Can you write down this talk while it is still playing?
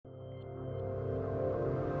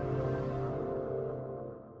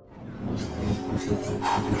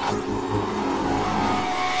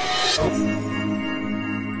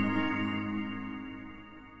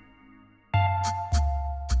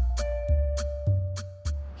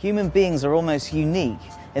Human beings are almost unique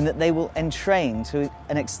in that they will entrain to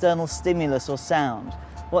an external stimulus or sound.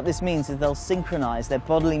 What this means is they'll synchronize their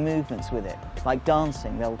bodily movements with it, like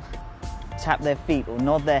dancing. They'll tap their feet or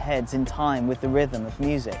nod their heads in time with the rhythm of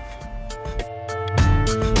music.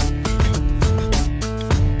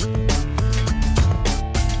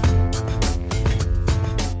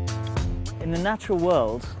 In the natural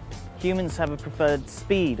world, humans have a preferred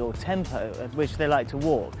speed or tempo at which they like to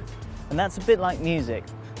walk. And that's a bit like music,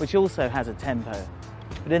 which also has a tempo.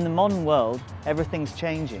 But in the modern world, everything's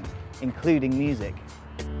changing, including music.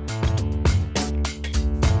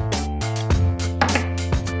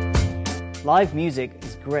 Live music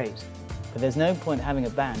is great, but there's no point having a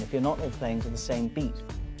band if you're not all playing to the same beat,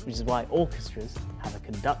 which is why orchestras have a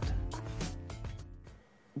conductor.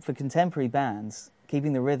 For contemporary bands,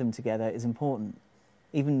 keeping the rhythm together is important.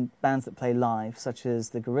 Even bands that play live, such as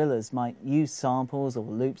the Gorillaz, might use samples or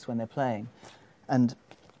loops when they're playing, and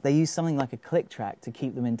they use something like a click track to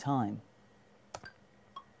keep them in time.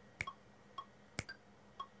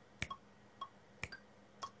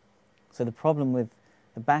 So the problem with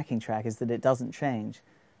the backing track is that it doesn't change,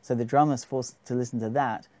 so the drummer's forced to listen to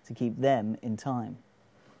that to keep them in time.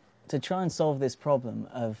 To try and solve this problem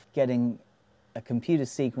of getting a computer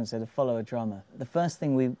sequencer to follow a drummer, the first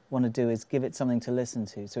thing we want to do is give it something to listen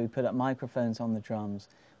to. So we put up microphones on the drums,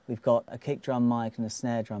 we've got a kick drum mic and a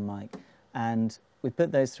snare drum mic, and we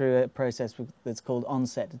put those through a process that's called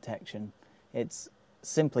onset detection. It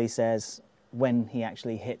simply says when he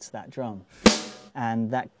actually hits that drum,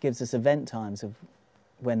 and that gives us event times of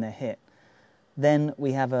when they're hit. Then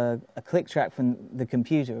we have a click track from the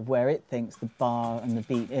computer of where it thinks the bar and the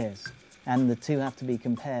beat is, and the two have to be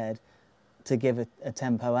compared to give a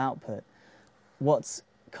tempo output. What's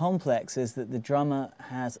complex is that the drummer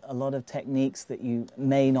has a lot of techniques that you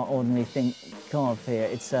may not ordinarily think of here.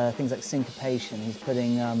 It's things like syncopation. He's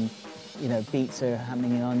putting, beats are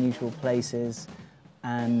happening in unusual places,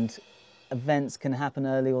 and events can happen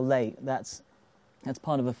early or late. That's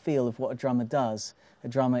part of a feel of what a drummer does. A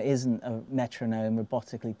drummer isn't a metronome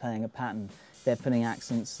robotically playing a pattern. They're putting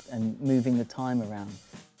accents and moving the time around.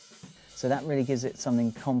 So that really gives it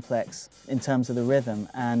something complex in terms of the rhythm.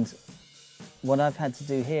 And what I've had to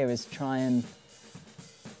do here is try and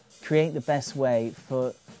create the best way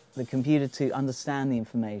for the computer to understand the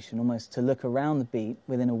information, almost to look around the beat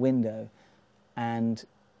within a window and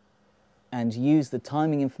use the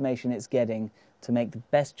timing information it's getting to make the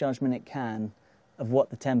best judgment it can of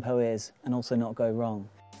what the tempo is and also not go wrong.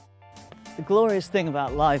 The glorious thing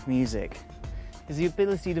about live music is the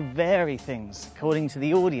ability to vary things according to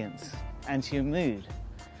the audience and to your mood.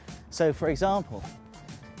 So for example,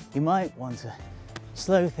 you might want to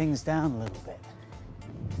slow things down a little bit.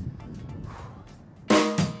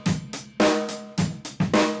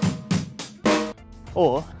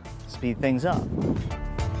 Or speed things up.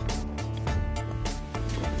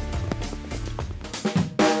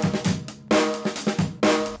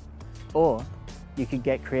 Or you could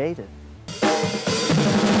get creative.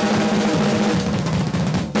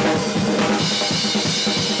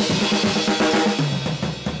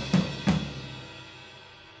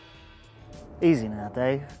 Easy now,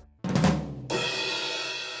 Dave.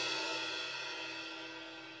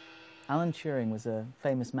 Alan Turing was a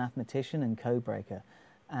famous mathematician and codebreaker,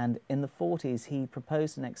 and in the 40s he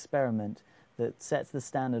proposed an experiment that sets the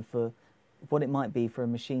standard for what it might be for a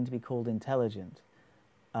machine to be called intelligent.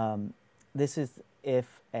 This is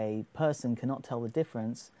if a person cannot tell the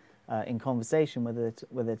difference in conversation whether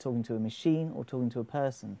they're talking to a machine or talking to a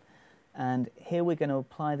person. And here we're going to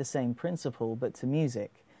apply the same principle but to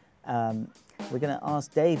music. We're going to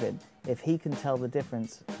ask David if he can tell the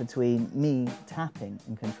difference between me tapping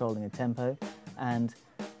and controlling a tempo and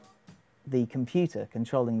the computer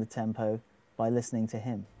controlling the tempo by listening to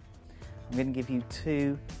him. I'm going to give you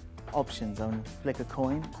two options. I'm going to flick a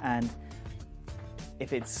coin, and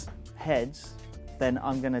if it's heads, then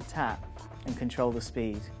I'm going to tap and control the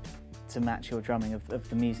speed to match your drumming of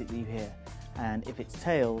the music that you hear. And if it's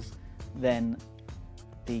tails, then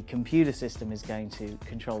the computer system is going to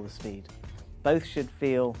control the speed. Both should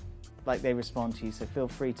feel like they respond to you, so feel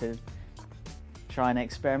free to try and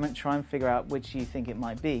experiment, try and figure out which you think it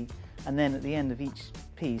might be, and then at the end of each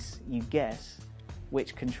piece you guess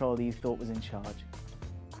which controller you thought was in charge.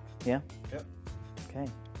 Yeah? Yep.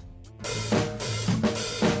 Okay.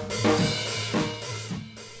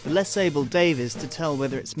 The less able Dave is to tell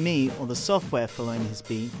whether it's me or the software following his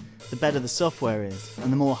beat, the better the software is,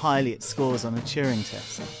 and the more highly it scores on a Turing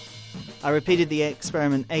test. I repeated the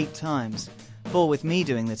experiment 8 times, 4 with me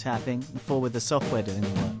doing the tapping and 4 with the software doing the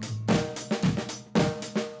work.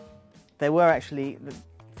 There were actually,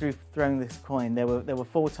 through throwing this coin, there were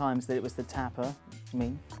 4 times that it was the tapper,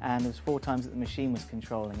 me, and there was 4 times that the machine was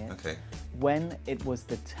controlling it. Okay. When it was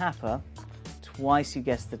the tapper, twice you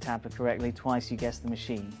guessed the tapper correctly, twice you guessed the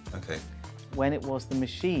machine. Okay. When it was the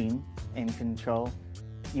machine in control,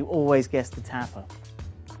 you always guessed the tapper.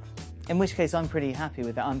 In which case I'm pretty happy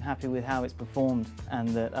with that. I'm happy with how it's performed, and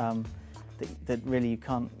that really you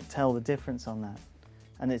can't tell the difference on that.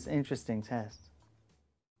 And it's an interesting test.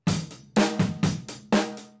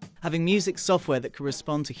 Having music software that could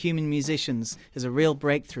respond to human musicians is a real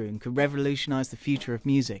breakthrough and could revolutionise the future of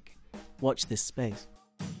music. Watch this space.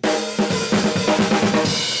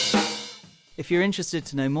 If you're interested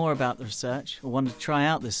to know more about the research or want to try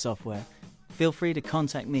out this software, feel free to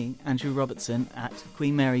contact me, Andrew Robertson, at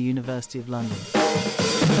Queen Mary University of London.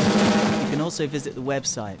 You can also visit the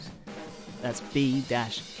website, that's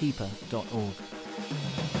b-keeper.org.